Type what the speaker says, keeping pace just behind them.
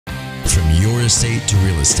estate to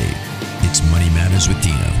real estate. It's Money Matters with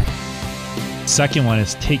Dino. Second one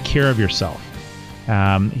is take care of yourself.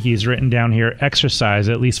 He's written down here, exercise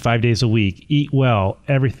at least 5 days a week, eat well,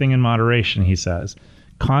 everything in moderation, he says.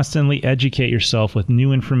 Constantly educate yourself with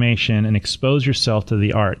new information and expose yourself to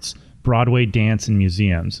the arts, Broadway, dance, and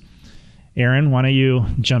museums. Aaron, why don't you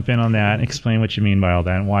jump in on that and explain what you mean by all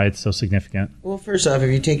that and why it's so significant? Well, first off, if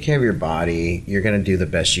you take care of your body, you're going to do the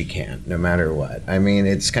best you can, no matter what. I mean,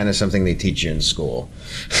 it's kind of something they teach you in school.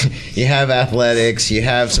 You have athletics, you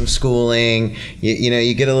have some schooling,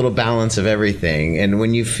 you get a little balance of everything. And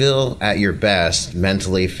when you feel at your best,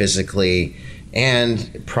 mentally, physically,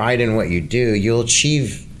 and pride in what you do, you'll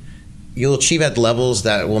achieve at levels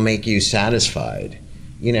that will make you satisfied.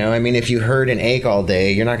 I mean, if you hurt and ache all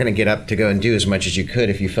day, you're not going to get up to go and do as much as you could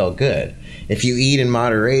if you felt good. If you eat in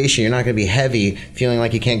moderation, you're not going to be heavy, feeling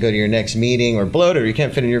like you can't go to your next meeting, or bloated, or you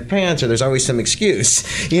can't fit in your pants, or there's always some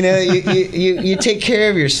excuse. You take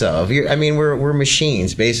care of yourself. We're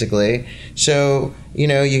machines, basically. So, you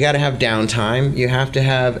got to have downtime. You have to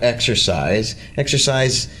have exercise.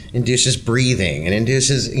 Exercise induces breathing and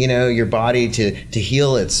induces, your body to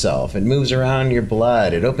heal itself. It moves around your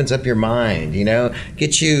blood. It opens up your mind,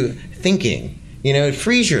 gets you thinking. It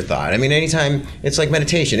frees your thought. I mean, anytime, it's like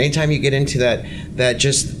meditation. Anytime you get into that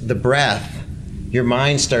just the breath, your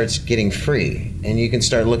mind starts getting free, and you can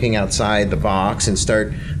start looking outside the box and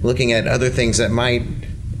start looking at other things that might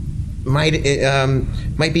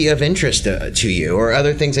be of interest to you, or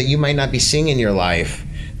other things that you might not be seeing in your life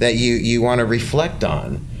that you want to reflect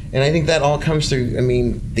on. And I think that all comes through,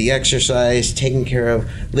 the exercise, taking care of,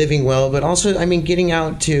 living well, but also, getting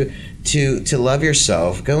out to love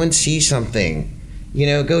yourself. Go and see something.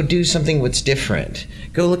 Go do something that's different.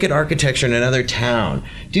 Go look at architecture in another town.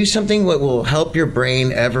 Do something that will help your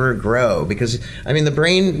brain ever grow. Because, the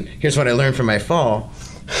brain, here's what I learned from my fall.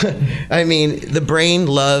 The brain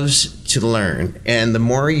loves to learn. And the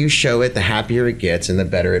more you show it, the happier it gets and the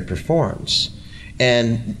better it performs.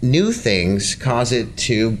 And new things cause it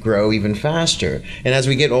to grow even faster. And as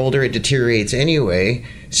we get older, it deteriorates anyway.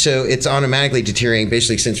 So it's automatically deteriorating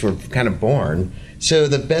basically since we're kind of born. So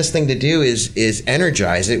the best thing to do is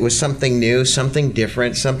energize it with something new, something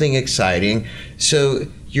different, something exciting. So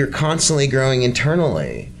you're constantly growing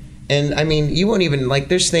internally. And you won't even,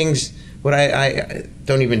 there's things, I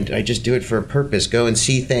just do it for a purpose, go and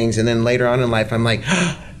see things. And then later on in life, I'm like,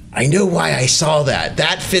 I know why I saw that.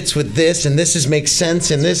 That fits with this, and this makes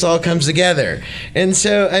sense, and this all comes together. And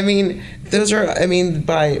so, those are,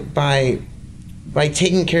 by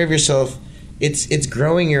taking care of yourself, it's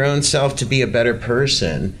growing your own self to be a better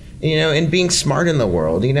person, and being smart in the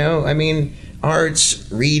world,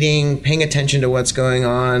 arts, reading, paying attention to what's going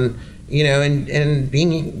on, and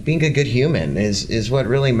being a good human is what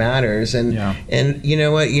really matters. And yeah. And you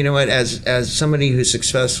know what, as somebody who's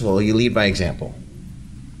successful, you lead by example.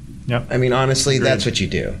 Yep. Honestly, Agreed. That's what you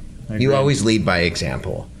do. Agreed. You always lead by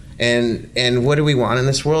example. And what do we want in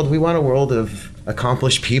this world? We want a world of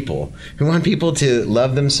accomplished people. We want people to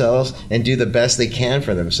love themselves and do the best they can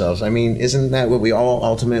for themselves. Isn't that what we all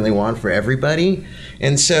ultimately want for everybody?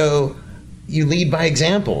 And so you lead by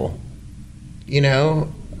example.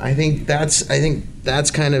 I think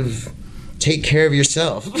that's kind of take care of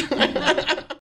yourself.